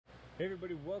Hey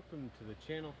everybody, welcome to the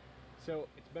channel. So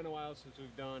it's been a while since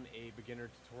we've done a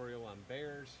beginner tutorial on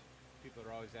bears. People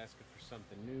are always asking for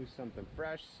something new, something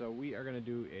fresh. So we are going to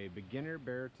do a beginner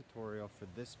bear tutorial for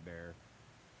this bear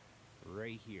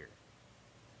right here.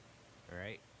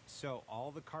 Alright, so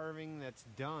all the carving that's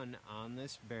done on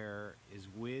this bear is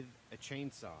with a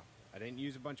chainsaw. I didn't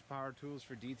use a bunch of power tools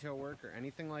for detail work or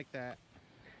anything like that.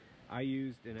 I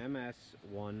used an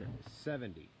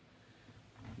MS-170.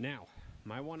 Now,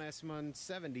 my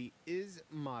 1S-170 is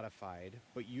modified,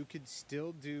 but you could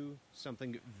still do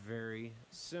something very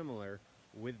similar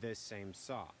with this same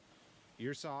saw.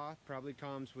 Your saw probably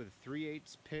comes with a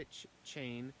 3/8 pitch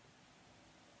chain,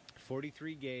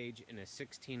 43 gauge, and a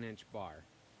 16-inch bar.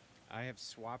 I have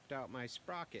swapped out my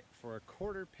sprocket for a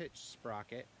 1/4 pitch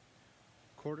sprocket,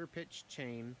 1/4 pitch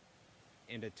chain,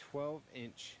 and a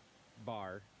 12-inch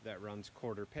bar that runs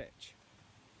 1/4 pitch.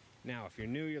 Now, if you're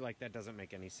new, you're like, that doesn't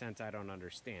make any sense, I don't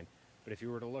understand. But if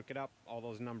you were to look it up, all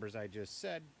those numbers I just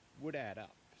said would add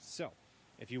up. So,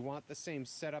 if you want the same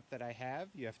setup that I have,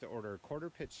 you have to order a 1/4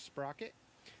 pitch sprocket,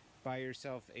 buy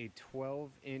yourself a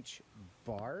 12-inch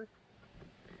bar.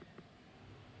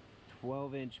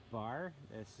 12-inch bar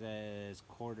that says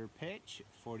 1/4 pitch,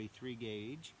 43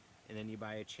 gauge, and then you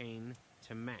buy a chain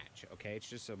to match, okay? It's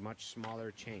just a much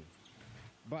smaller chain.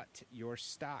 But your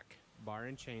stock bar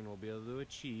and chain will be able to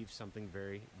achieve something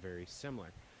very, very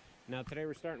similar. Now today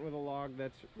we're starting with a log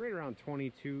that's right around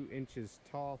 22 inches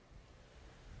tall.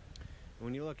 And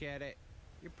when you look at it,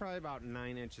 you're probably about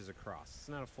 9 inches across. It's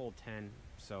not a full 10,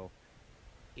 so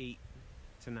 8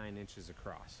 to 9 inches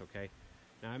across, okay?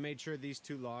 Now I made sure these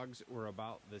two logs were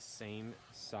about the same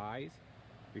size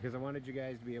because I wanted you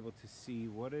guys to be able to see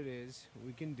what it is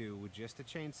we can do with just a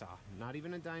chainsaw. Not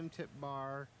even a dime tip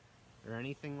bar or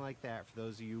anything like that for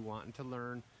those of you wanting to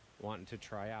learn, wanting to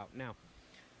try out. Now,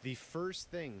 the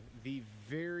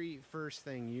very first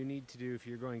thing you need to do if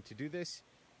you're going to do this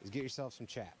is get yourself some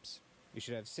chaps. You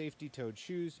should have safety-toed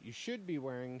shoes. You should be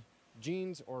wearing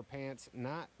jeans or pants,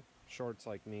 not shorts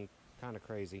like me, kind of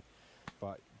crazy,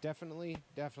 but definitely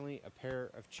a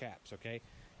pair of chaps, okay?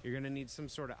 You're gonna need some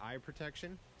sort of eye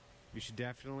protection. You should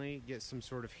definitely get some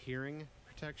sort of hearing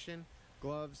protection,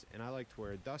 gloves, and I like to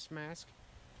wear a dust mask.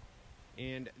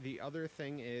 And the other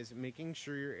thing is making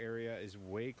sure your area is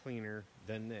way cleaner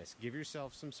than this. Give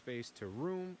yourself some space to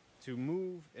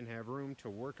move and have room to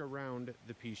work around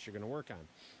the piece you're going to work on.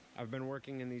 I've been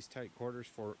working in these tight quarters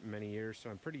for many years, so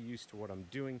I'm pretty used to what I'm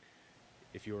doing.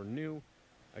 If you're new,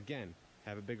 again,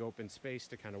 have a big open space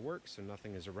to kind of work so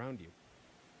nothing is around you.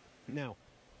 Now,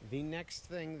 the next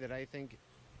thing that I think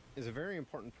is a very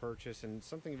important purchase and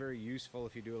something very useful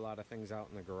if you do a lot of things out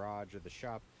in the garage or the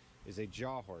shop is a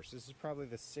jaw horse. This is probably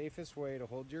the safest way to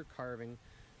hold your carving,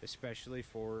 especially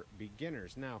for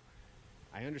beginners. Now,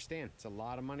 I understand it's a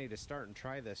lot of money to start and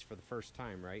try this for the first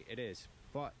time, right? It is.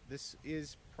 But this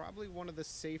is probably one of the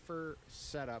safer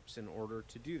setups in order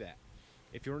to do that.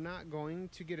 If you're not going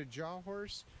to get a jaw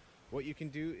horse, what you can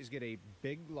do is get a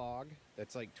big log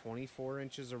that's like 24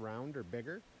 inches around or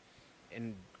bigger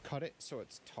and cut it so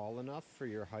it's tall enough for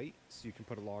your height so you can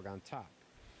put a log on top.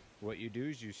 What you do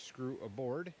is you screw a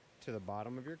board to the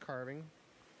bottom of your carving,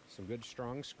 some good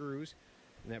strong screws,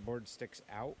 and that board sticks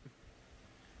out,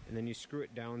 and then you screw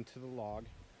it down to the log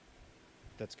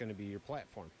that's going to be your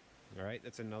platform. All right,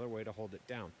 that's another way to hold it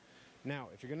down. Now,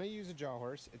 if you're going to use a jaw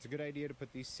horse, it's a good idea to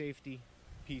put these safety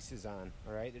pieces on.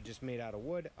 All right, they're just made out of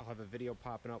wood. I'll have a video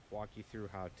popping up, walk you through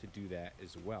how to do that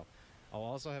as well. I'll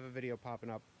also have a video popping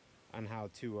up on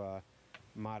how to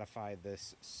modify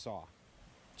this saw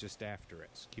just after it.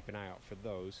 So keep an eye out for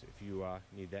those if you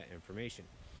need that information.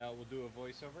 We'll do a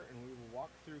voiceover and we will walk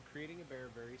through creating a bear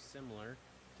very similar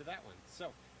to that one.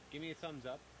 So give me a thumbs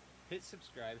up, hit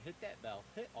subscribe, hit that bell,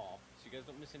 hit all so you guys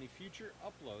don't miss any future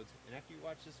uploads. And after you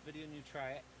watch this video and you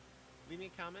try it, leave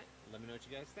me a comment, let me know what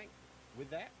you guys think.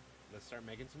 With that, let's start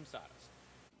making some sawdust.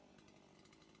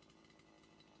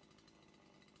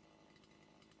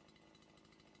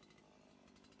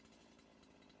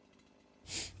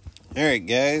 Alright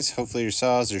guys, hopefully your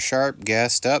saws are sharp,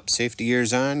 gassed up, safety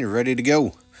gears on, you're ready to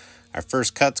go. Our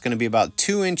first cut's going to be about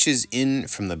 2 inches in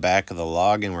from the back of the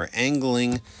log, and we're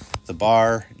angling the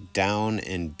bar down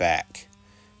and back.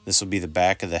 This will be the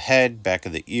back of the head, back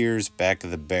of the ears, back of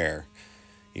the bear.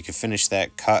 You can finish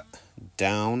that cut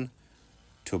down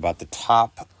to about the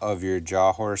top of your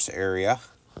jaw horse area.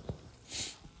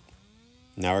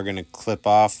 Now we're going to clip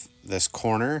off this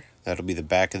corner, that'll be the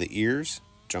back of the ears.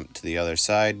 Jump to the other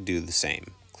side, do the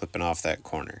same, clipping off that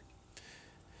corner.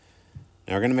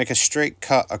 Now we're going to make a straight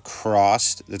cut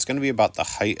across that's going to be about the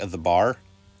height of the bar,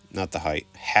 not the height,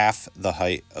 half the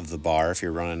height of the bar if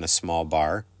you're running a small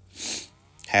bar.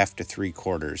 1/2 to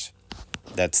 3/4.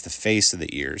 That's the face of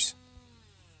the ears.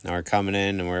 Now we're coming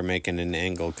in and we're making an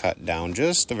angle cut down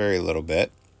just a very little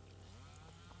bit.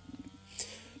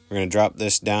 We're going to drop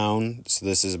this down, so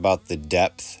this is about the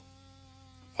depth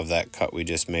of that cut we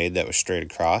just made that was straight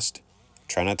across.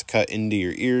 Try not to cut into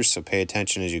your ears, so pay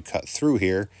attention as you cut through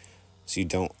here so you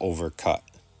don't overcut.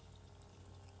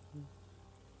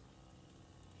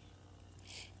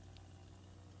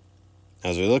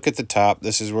 As we look at the top,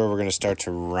 this is where we're going to start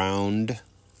to round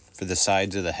for the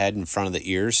sides of the head in front of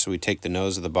the ears. So we take the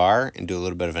nose of the bar and do a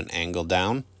little bit of an angle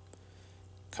down.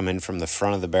 Come in from the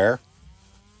front of the bear.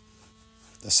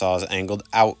 The saw is angled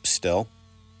out still.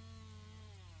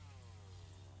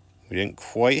 We didn't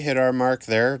quite hit our mark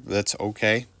there, but that's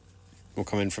okay. We'll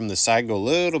come in from the side, go a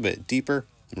little bit deeper,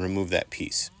 and remove that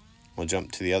piece. We'll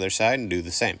jump to the other side and do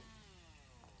the same.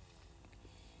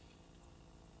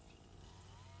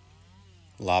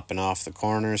 Lopping off the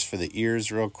corners for the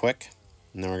ears real quick.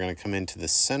 And then we're going to come into the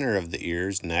center of the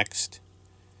ears next.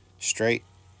 Straight,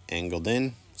 angled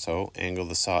in. So angle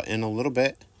the saw in a little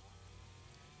bit.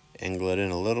 Angle it in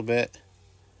a little bit.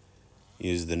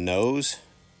 Use the nose.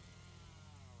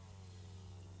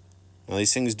 Now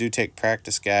these things do take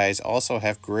practice, guys. Also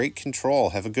have great control.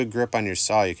 Have a good grip on your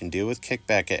saw. You can deal with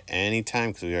kickback at any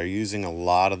time because we are using a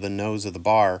lot of the nose of the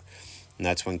bar. And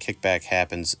that's when kickback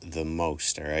happens the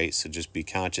most, all right? So just be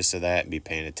conscious of that and be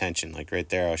paying attention. Like right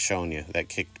there, I was showing you, that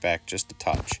kicked back just a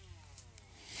touch.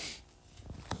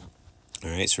 All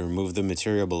right, so remove the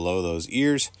material below those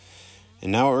ears.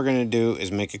 And now what we're gonna do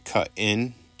is make a cut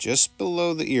in just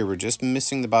below the ear. We're just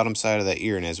missing the bottom side of that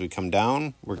ear. And as we come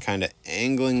down, we're kind of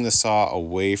angling the saw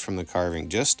away from the carving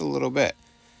just a little bit.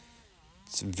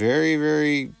 It's very,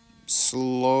 very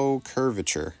slow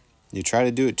curvature. You try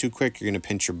to do it too quick, you're gonna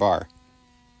pinch your bar.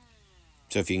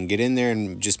 So if you can get in there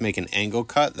and just make an angle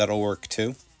cut, that'll work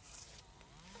too.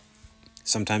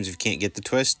 Sometimes if you can't get the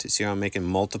twist, see how I'm making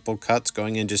multiple cuts,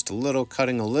 going in just a little,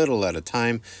 cutting a little at a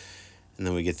time, and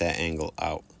then we get that angle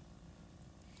out.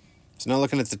 So now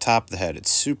looking at the top of the head, it's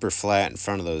super flat in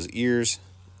front of those ears.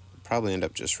 We'll probably end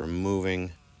up just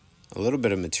removing a little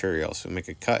bit of material. So make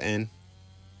a cut in,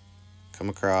 come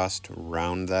across to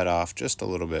round that off just a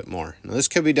little bit more. Now this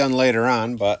could be done later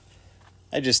on, but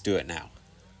I just do it now.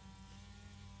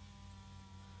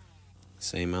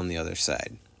 Same on the other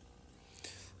side.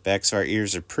 Backs of our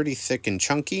ears are pretty thick and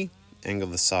chunky. Angle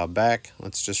the saw back.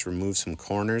 Let's just remove some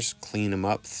corners, clean them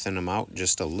up, thin them out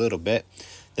just a little bit.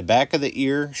 The back of the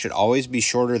ear should always be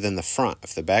shorter than the front.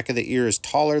 If the back of the ear is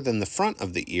taller than the front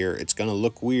of the ear, it's going to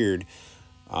look weird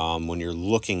when you're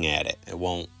looking at it. It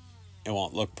won't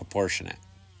look proportionate.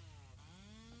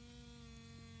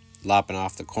 Lopping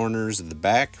off the corners of the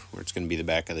back, where it's going to be the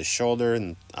back of the shoulder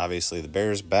and obviously the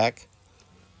bear's back.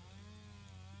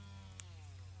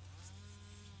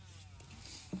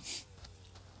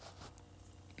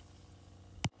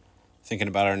 Thinking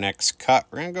about our next cut,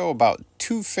 we're going to go about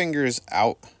 2 fingers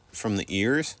out from the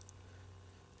ears,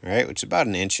 all right, which is about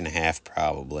 1.5 inches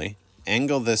probably.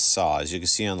 Angle this saw, as you can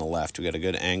see on the left, we got a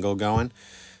good angle going.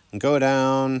 And go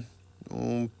down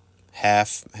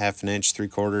half an inch,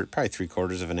 3/4, probably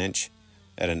 3/4 of an inch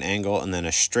at an angle, and then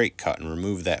a straight cut and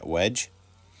remove that wedge.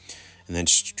 And then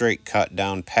straight cut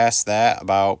down past that,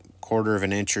 about 1/4 of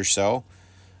an inch or so.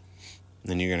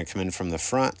 Then you're going to come in from the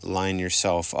front, line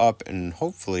yourself up, and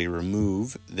hopefully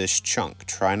remove this chunk.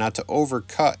 Try not to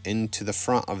overcut into the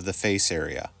front of the face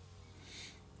area.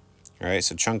 All right,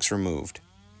 so chunks removed.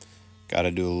 Got to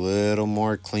do a little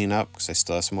more cleanup because I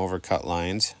still have some overcut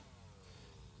lines.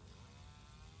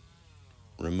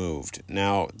 Removed.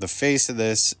 Now, the face of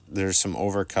this, there's some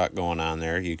overcut going on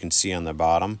there. You can see on the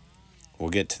bottom. We'll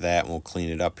get to that and we'll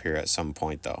clean it up here at some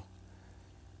point, though.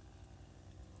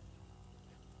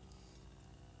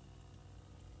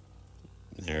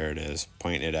 There it is,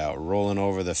 pointing it out, rolling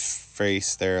over the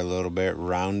face there a little bit,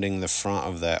 rounding the front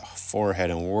of that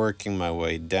forehead and working my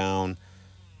way down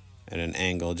at an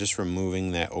angle, just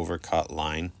removing that overcut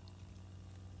line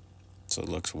so it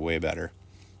looks way better.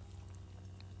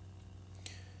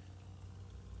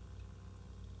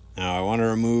 Now I want to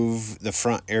remove the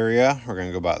front area. We're going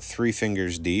to go about 3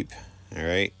 fingers deep, all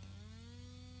right?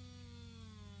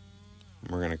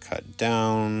 We're going to cut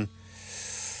down,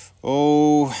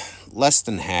 less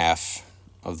than half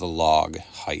of the log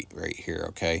height right here,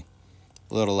 okay?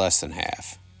 A little less than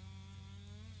half.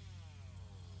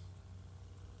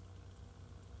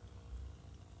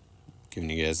 Giving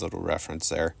you guys a little reference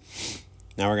there.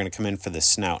 Now we're going to come in for the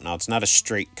snout. Now it's not a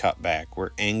straight cut back.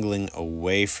 We're angling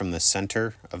away from the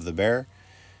center of the bear.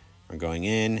 We're going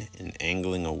in and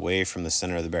angling away from the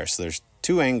center of the bear. So there's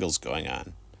 2 angles going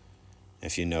on.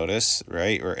 If you notice,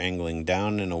 right, we're angling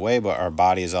down in a way, but our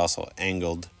body is also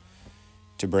angled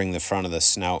to bring the front of the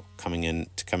snout come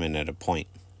in at a point.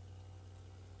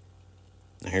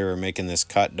 Now here we're making this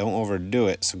cut. Don't overdo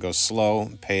it, so go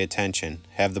slow, pay attention.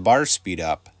 Have the bar speed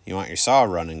up. You want your saw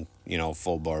running,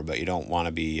 full bore, but you don't want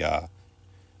to be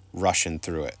rushing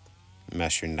through it.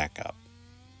 Mess your neck up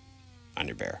on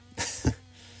your bear.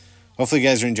 Hopefully you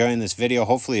guys are enjoying this video.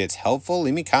 Hopefully it's helpful.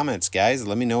 Leave me comments, guys.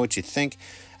 Let me know what you think.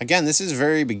 Again, this is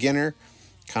very beginner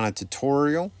kind of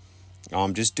tutorial.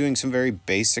 I'm just doing some very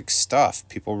basic stuff.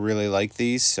 People really like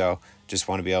these, so just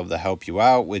want to be able to help you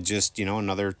out with just,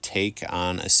 another take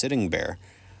on a sitting bear.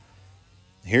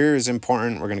 Here is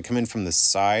important. We're going to come in from the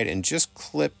side and just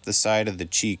clip the side of the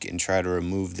cheek and try to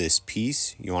remove this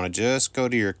piece. You want to just go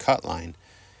to your cut line.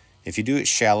 If you do it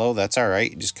shallow, that's all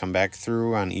right. You just come back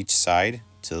through on each side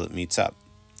till it meets up.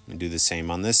 And do the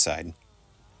same on this side.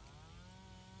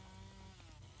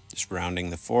 Just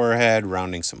rounding the forehead,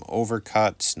 rounding some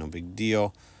overcuts, no big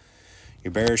deal.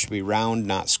 Your bear should be round,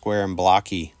 not square and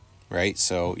blocky, right?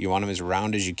 So you want them as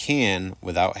round as you can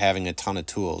without having a ton of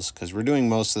tools, because we're doing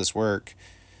most of this work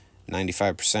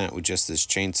 95% with just this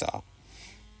chainsaw.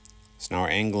 So now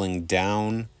we're angling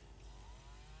down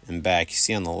and back. You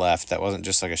see on the left, that wasn't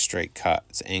just like a straight cut.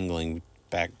 It's angling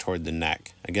back toward the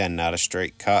neck. Again, not a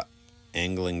straight cut,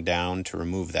 angling down to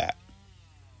remove that.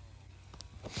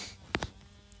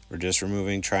 We're just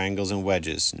removing triangles and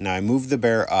wedges. Now I moved the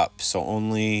bear up, so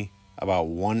only about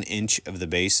 1 inch of the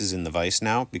base is in the vise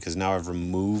now, because now I've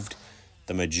removed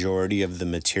the majority of the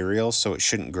material, so it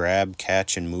shouldn't grab,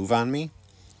 catch, and move on me.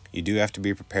 You do have to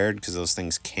be prepared because those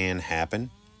things can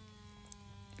happen.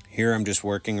 Here I'm just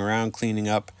working around, cleaning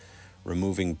up,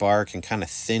 removing bark, and kind of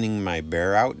thinning my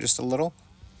bear out just a little.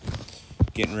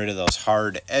 Getting rid of those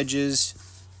hard edges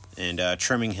and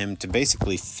trimming him to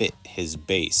basically fit his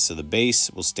base. So the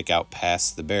base will stick out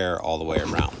past the bear all the way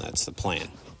around. That's the plan.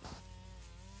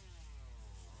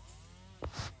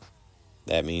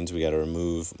 That means we got to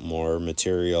remove more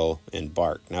material and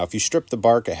bark. Now, if you strip the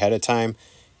bark ahead of time,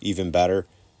 even better.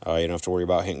 You don't have to worry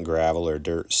about hitting gravel or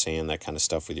dirt, sand, that kind of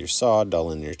stuff with your saw,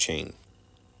 dulling your chain.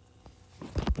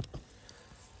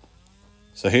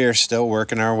 So here, still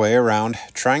working our way around,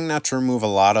 trying not to remove a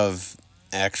lot of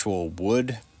actual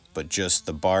wood, but just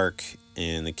the bark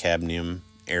and the cadmium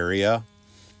area.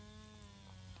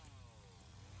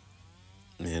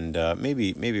 And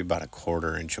maybe about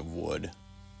 1/4 inch of wood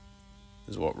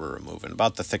is what we're removing.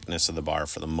 About the thickness of the bar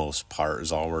for the most part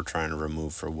is all we're trying to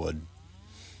remove for wood.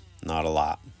 Not a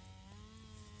lot.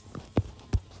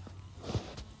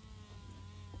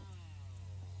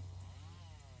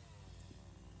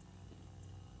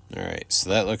 All right, so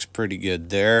that looks pretty good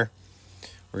there.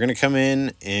 We're going to come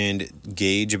in and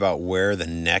gauge about where the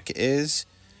neck is.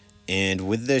 And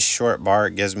with this short bar,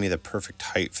 it gives me the perfect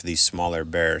height for these smaller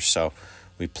bears. So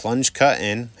we plunge cut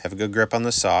in, have a good grip on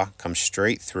the saw, come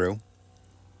straight through.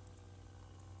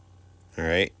 All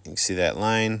right, you can see that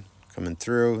line coming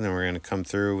through. Then we're going to come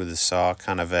through with the saw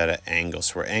kind of at an angle.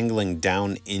 So we're angling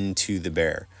down into the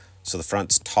bear. So the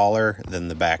front's taller than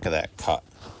the back of that cut,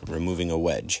 removing a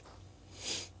wedge.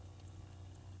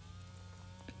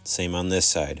 Same on this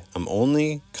side. I'm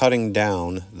only cutting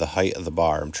down the height of the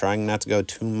bar. I'm trying not to go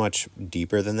too much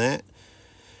deeper than that.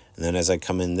 And then as I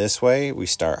come in this way, we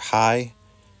start high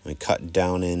and we cut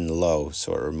down in low,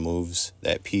 so it removes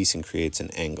that piece and creates an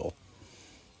angle.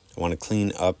 I want to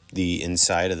clean up the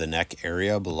inside of the neck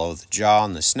area below the jaw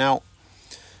and the snout.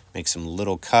 Make some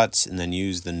little cuts and then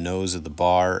use the nose of the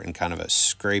bar in kind of a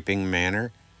scraping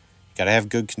manner. You got to have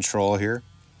good control here.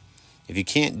 If you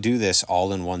can't do this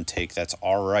all in one take, that's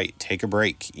all right. Take a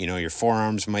break. Your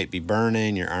forearms might be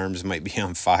burning, your arms might be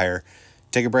on fire.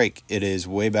 Take a break. It is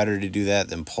way better to do that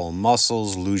than pull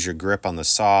muscles, lose your grip on the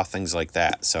saw, things like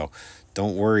that. So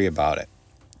don't worry about it.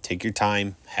 Take your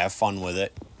time, have fun with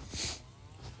it.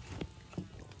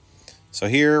 So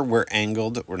here we're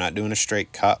angled. We're not doing a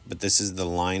straight cut, but this is the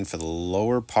line for the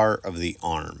lower part of the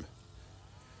arm.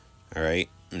 All right,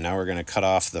 and now we're going to cut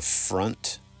off the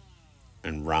front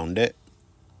and round it,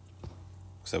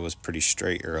 because that was pretty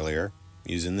straight earlier.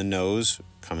 Using the nose,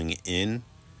 coming in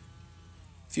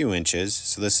a few inches.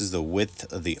 So this is the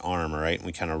width of the arm, all right? And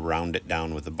we kind of round it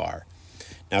down with the bar.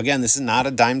 Now again, this is not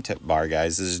a dime tip bar,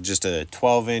 guys. This is just a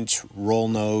 12-inch roll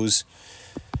nose,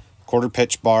 1/4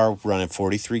 pitch bar, running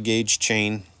 43 gauge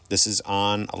chain. This is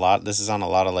on a lot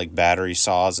of like battery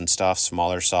saws and stuff.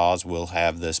 Smaller saws will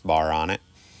have this bar on it.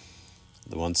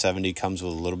 The 170 comes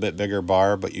with a little bit bigger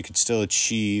bar, but you could still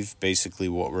achieve basically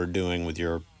what we're doing with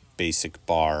your basic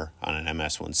bar on an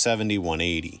MS 170,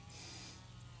 180.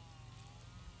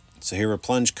 So here we're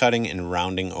plunge cutting and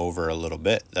rounding over a little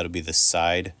bit. That'll be the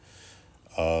side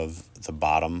of the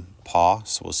bottom paw,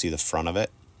 so we'll see the front of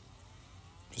it.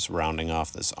 Just rounding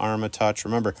off this arm a touch.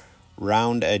 Remember,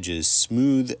 round edges,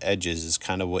 smooth edges is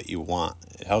kind of what you want.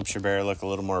 It helps your bear look a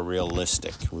little more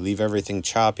realistic. We leave everything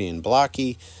choppy and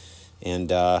blocky,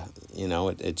 and you know,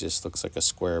 it just looks like a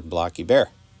square blocky bear,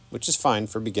 which is fine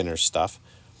for beginner stuff.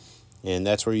 And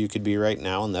that's where you could be right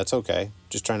now, and that's okay.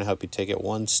 Just trying to help you take it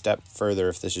one step further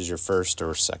if this is your first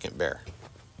or second bear.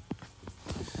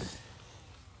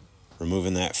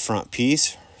 Removing that front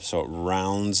piece so it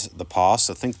rounds the paw.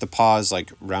 So think the paw is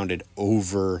like rounded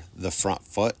over the front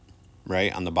foot,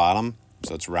 right, on the bottom.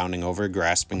 So it's rounding over,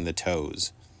 grasping the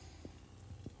toes.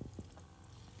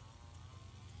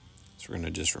 So we're going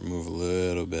to just remove a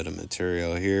little bit of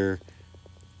material here,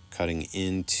 cutting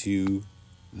into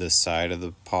the side of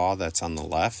the paw that's on the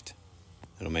left.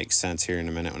 It'll make sense here in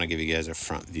a minute when I give you guys a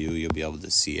front view. You'll be able to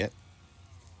see it.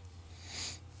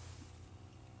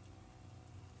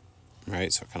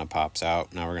 Right, so it kind of pops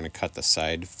out. Now we're going to cut the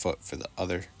side foot for the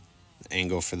other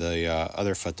angle for the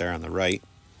other foot there on the right.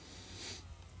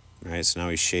 All right, so now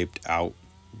he's shaped out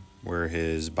where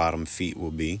his bottom feet will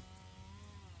be.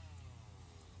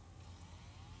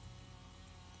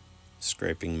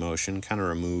 Scraping motion, kind of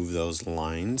remove those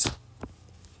lines.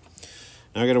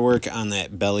 Now I got to work on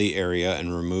that belly area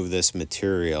and remove this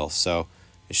material. So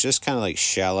it's just kind of like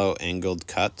shallow angled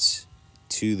cuts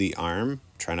to the arm.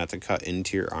 Try not to cut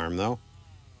into your arm though,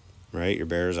 right? Your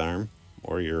bear's arm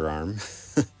or your arm.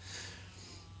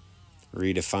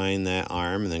 Redefine that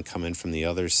arm and then come in from the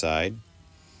other side.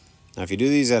 Now if you do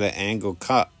these at an angle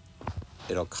cut,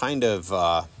 it'll kind of,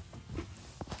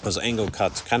 those angle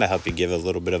cuts kind of help you give a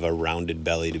little bit of a rounded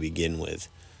belly to begin with.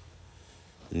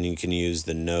 And you can use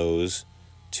the nose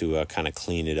to kind of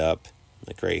clean it up.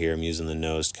 Like right here, I'm using the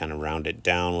nose to kind of round it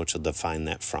down, which will define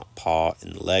that front paw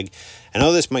and leg. I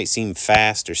know this might seem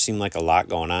fast or seem like a lot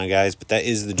going on, guys, but that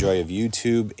is the joy of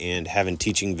YouTube and having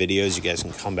teaching videos. You guys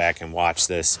can come back and watch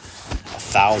this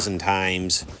 1,000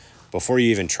 times before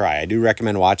you even try. I do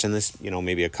recommend watching this, you know,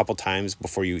 maybe a couple times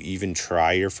before you even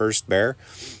try your first bear.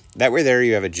 That way there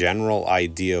you have a general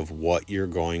idea of what you're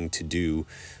going to do,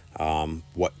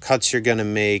 what cuts you're going to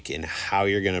make, and how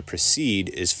you're going to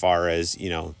proceed as far as, you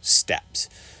know, steps.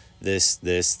 This,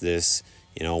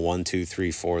 you know, 1, 2,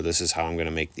 3, 4, this is how I'm going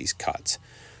to make these cuts.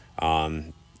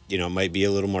 You know, it might be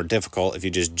a little more difficult if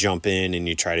you just jump in and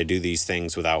you try to do these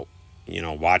things without, you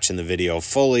know, watching the video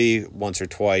fully once or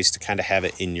twice to kind of have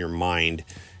it in your mind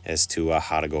as to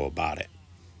how to go about it.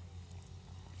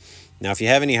 Now, if you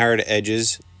have any hard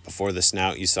edges before the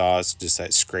snout, you saw it's just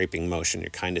that scraping motion.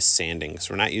 You're kind of sanding.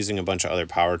 So we're not using a bunch of other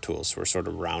power tools. So we're sort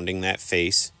of rounding that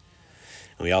face.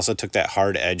 And we also took that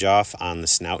hard edge off on the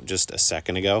snout just a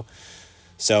second ago.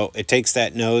 So it takes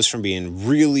that nose from being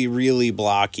really, really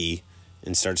blocky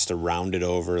and starts to round it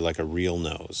over like a real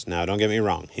nose. Now, don't get me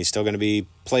wrong. He's still going to be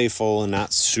playful and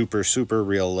not super, super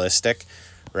realistic,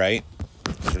 right?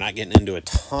 We're not getting into a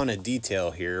ton of detail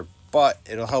here, but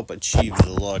it'll help achieve the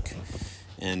look.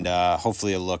 And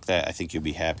hopefully a look that I think you'll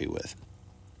be happy with.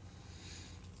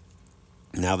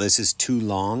 Now this is too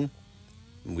long.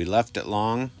 We left it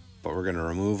long, but we're going to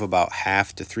remove about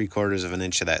 1/2 to 3/4 of an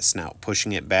inch of that snout,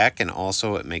 pushing it back, and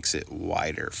also it makes it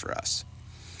wider for us.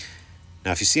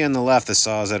 Now if you see on the left, the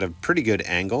saw is at a pretty good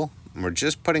angle, and we're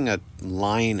just putting a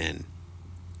line in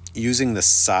using the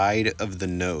side of the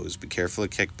nose. Be careful to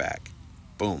kick back.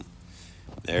 Boom.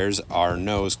 There's our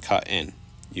nose cut in.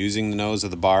 Using the nose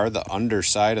of the bar, the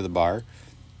underside of the bar,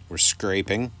 we're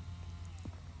scraping.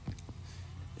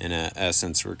 In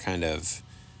essence, we're kind of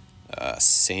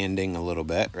sanding a little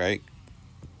bit, right?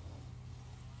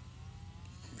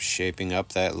 Shaping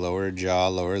up that lower jaw,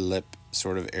 lower lip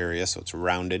sort of area so it's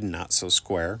rounded, not so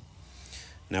square.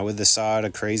 Now with the saw at a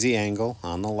crazy angle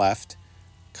on the left,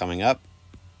 coming up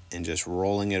and just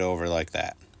rolling it over like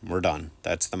that. We're done.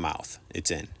 That's the mouth.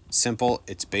 It's in. Simple,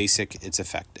 it's basic, it's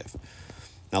effective.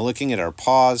 Now looking at our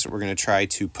paws, we're going to try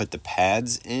to put the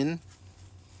pads in.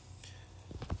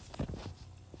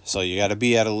 So you got to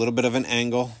be at a little bit of an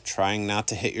angle, trying not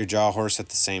to hit your jaw horse at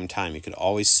the same time. You could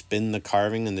always spin the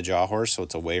carving in the jaw horse so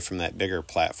it's away from that bigger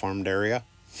platformed area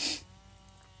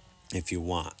if you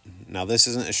want. Now this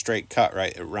isn't a straight cut,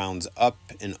 right? It rounds up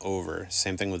and over.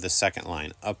 Same thing with the second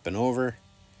line. Up and over,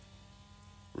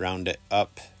 round it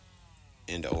up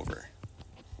and over.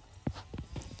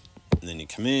 And then you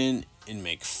come in and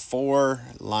make 4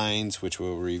 lines, which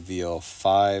will reveal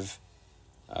 5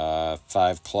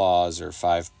 claws or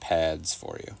 5 pads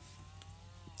for you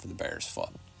for the bear's foot.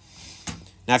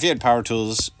 Now, if you had power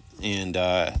tools and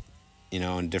you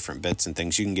know, and different bits and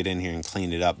things. You can get in here and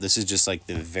clean it up. This is just like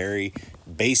the very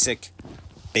basic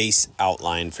base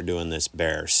outline for doing this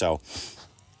bear. So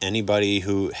anybody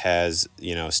who has,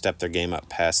 you know, stepped their game up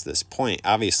past this point,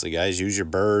 obviously, guys, use your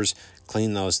burrs,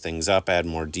 clean those things up, add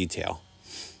more detail.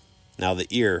 Now the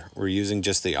ear, we're using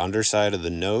just the underside of the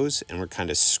nose, and we're kind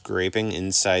of scraping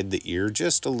inside the ear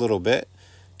just a little bit,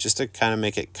 just to kind of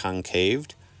make it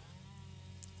concaved.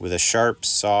 With a sharp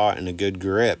saw and a good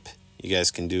grip, you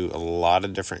guys can do a lot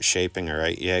of different shaping, all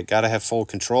right? You got to have full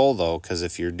control, though, because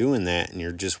if you're doing that and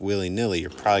you're just willy-nilly,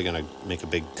 you're probably going to make a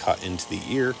big cut into the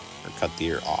ear or cut the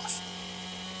ear off.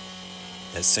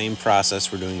 That same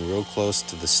process we're doing real close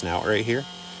to the snout right here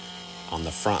on the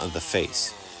front of the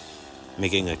face,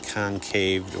 making a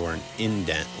concaved or an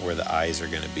indent where the eyes are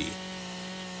going to be.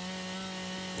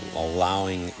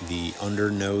 Allowing the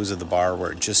under nose of the bar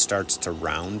where it just starts to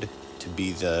round to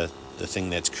be the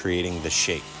thing that's creating the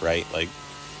shape, right? Like,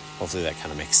 hopefully that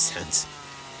kind of makes sense.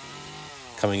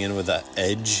 Coming in with the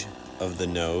edge of the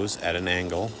nose at an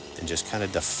angle and just kind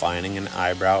of defining an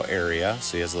eyebrow area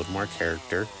so he has a little more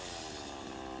character.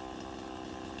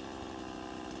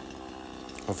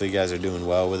 Hopefully you guys are doing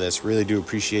well with this. Really do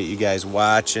appreciate you guys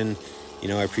watching. You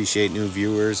know, I appreciate new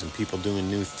viewers and people doing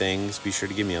new things. Be sure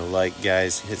to give me a like,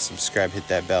 guys. Hit subscribe, hit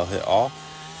that bell, hit all.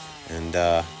 And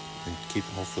keep,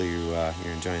 hopefully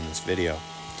you're enjoying this video.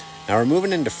 Now we're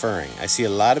moving into furring. I see a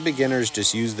lot of beginners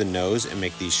just use the nose and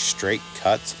make these straight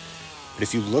cuts. But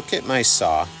if you look at my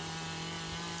saw,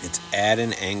 it's at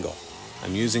an angle.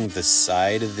 I'm using the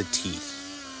side of the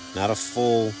teeth, not a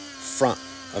full front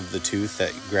of the tooth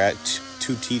that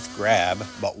two teeth grab,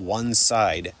 but one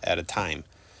side at a time.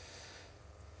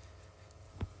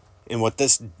 And what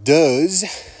this does,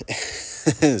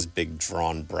 this big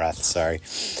drawn breath, sorry.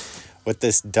 What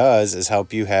this does is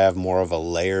help you have more of a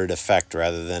layered effect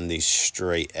rather than these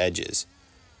straight edges.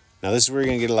 Now this is where you're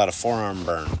going to get a lot of forearm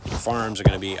burn. Your forearms are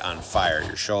going to be on fire,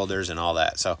 your shoulders and all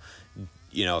that. So,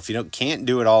 you know, if you can't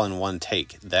do it all in one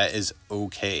take, that is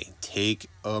okay. Take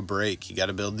a break. You got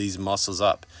to build these muscles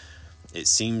up. It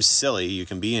seems silly. You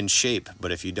can be in shape,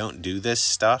 but if you don't do this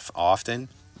stuff often,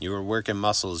 you are working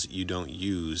muscles you don't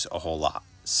use a whole lot.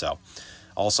 So,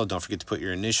 also don't forget to put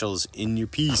your initials in your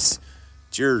piece.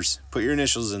 It's yours. Put your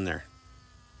initials in there.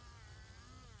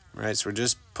 All right, so we're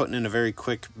just putting in a very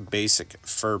quick, basic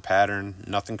fur pattern.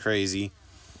 Nothing crazy.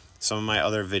 Some of my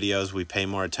other videos, we pay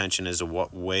more attention as to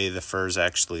what way the fur is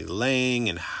actually laying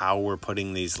and how we're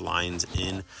putting these lines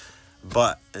in.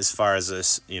 But as far as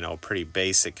this, you know, pretty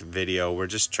basic video, we're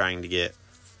just trying to get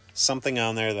something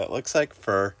on there that looks like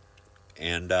fur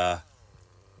and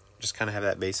just kind of have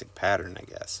that basic pattern, I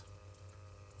guess.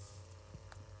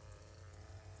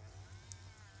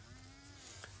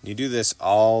 You do this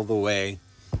all the way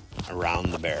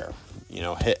around the bear. You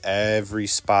know, hit every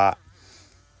spot.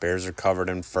 Bears are covered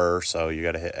in fur, so you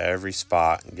got to hit every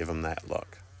spot and give them that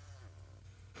look.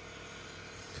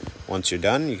 Once you're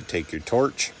done, you can take your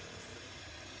torch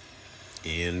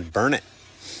and burn it.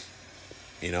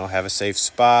 You know, have a safe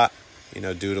spot. You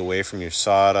know, do it away from your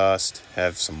sawdust.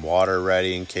 Have some water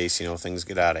ready in case, you know, things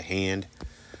get out of hand.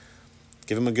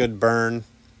 Give them a good burn.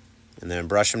 And then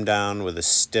brush them down with a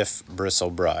stiff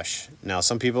bristle brush. Now,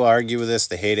 some people argue with this.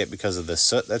 They hate it because of the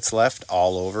soot that's left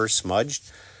all over, smudged.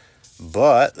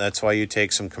 But that's why you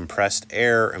take some compressed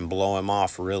air and blow them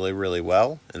off really, really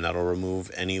well. And that'll remove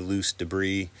any loose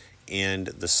debris and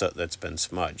the soot that's been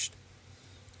smudged.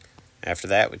 After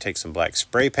that, we take some black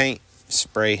spray paint,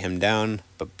 spray him down.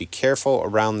 But be careful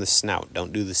around the snout.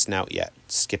 Don't do the snout yet.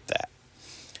 Skip that.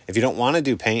 If you don't want to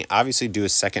do paint, obviously do a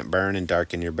second burn and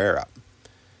darken your bear up.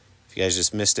 If you guys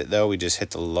just missed it, though, we just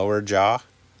hit the lower jaw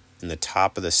and the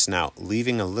top of the snout,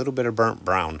 leaving a little bit of burnt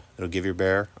brown. It'll give your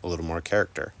bear a little more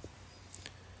character.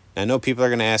 Now, I know people are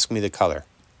going to ask me the color.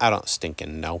 I don't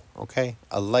stinking know, okay?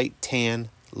 A light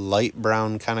tan, light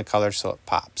brown kind of color so it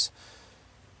pops.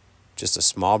 Just a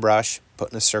small brush,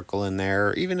 putting a circle in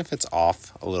there, even if it's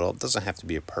off a little. It doesn't have to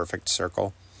be a perfect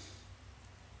circle.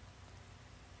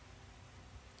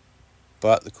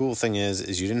 But the cool thing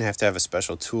is you didn't have to have a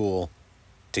special tool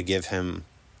to give him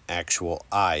actual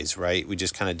eyes, right? We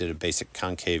just kind of did a basic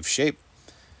concave shape.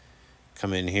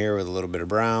 Come in here with a little bit of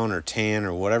brown or tan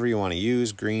or whatever you want to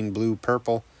use, green, blue,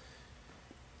 purple.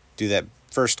 Do that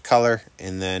first color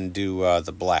and then do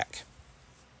the black.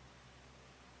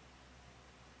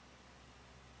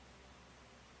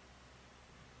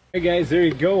 Hey guys, there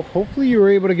you go. Hopefully you were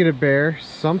able to get a bear,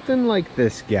 something like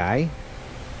this guy.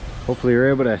 Hopefully you're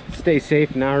able to stay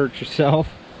safe, not hurt yourself.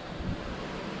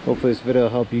 Hopefully this video will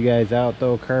help you guys out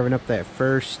though, carving up that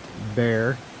first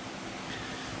bear.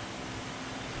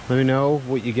 Let me know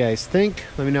what you guys think.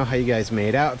 Let me know how you guys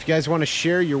made out. If you guys want to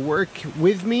share your work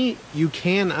with me, you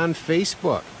can on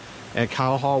Facebook at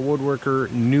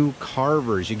KyleHallWoodworker New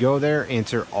Carvers. You go there,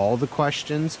 answer all the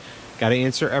questions. Got to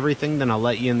answer everything, then I'll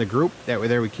let you in the group. That way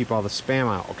there we keep all the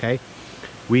spam out, okay?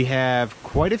 We have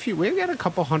quite a few. We've got a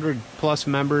couple 100+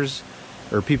 members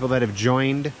or people that have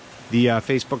joined the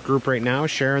Facebook group right now,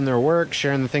 sharing their work,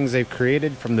 sharing the things they've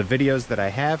created from the videos that I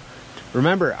have.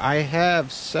 Remember, I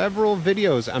have several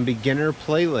videos on beginner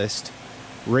playlist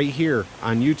right here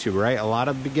on YouTube, right? A lot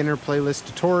of beginner playlist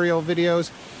tutorial videos.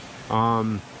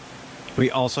 We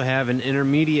also have an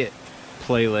intermediate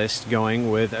playlist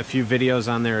going with a few videos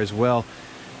on there as well.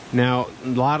 Now, a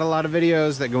lot of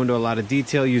videos that go into a lot of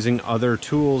detail using other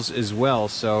tools as well.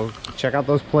 So check out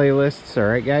those playlists, all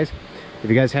right, guys? If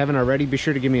you guys haven't already, be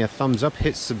sure to give me a thumbs up,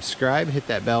 hit subscribe, hit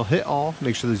that bell, hit all.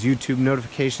 Make sure those YouTube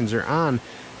notifications are on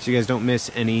so you guys don't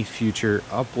miss any future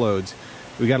uploads.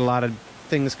 We got a lot of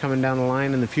things coming down the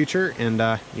line in the future, and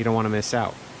you don't want to miss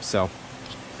out. So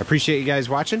I appreciate you guys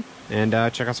watching, and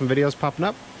check out some videos popping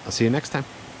up. I'll see you next time.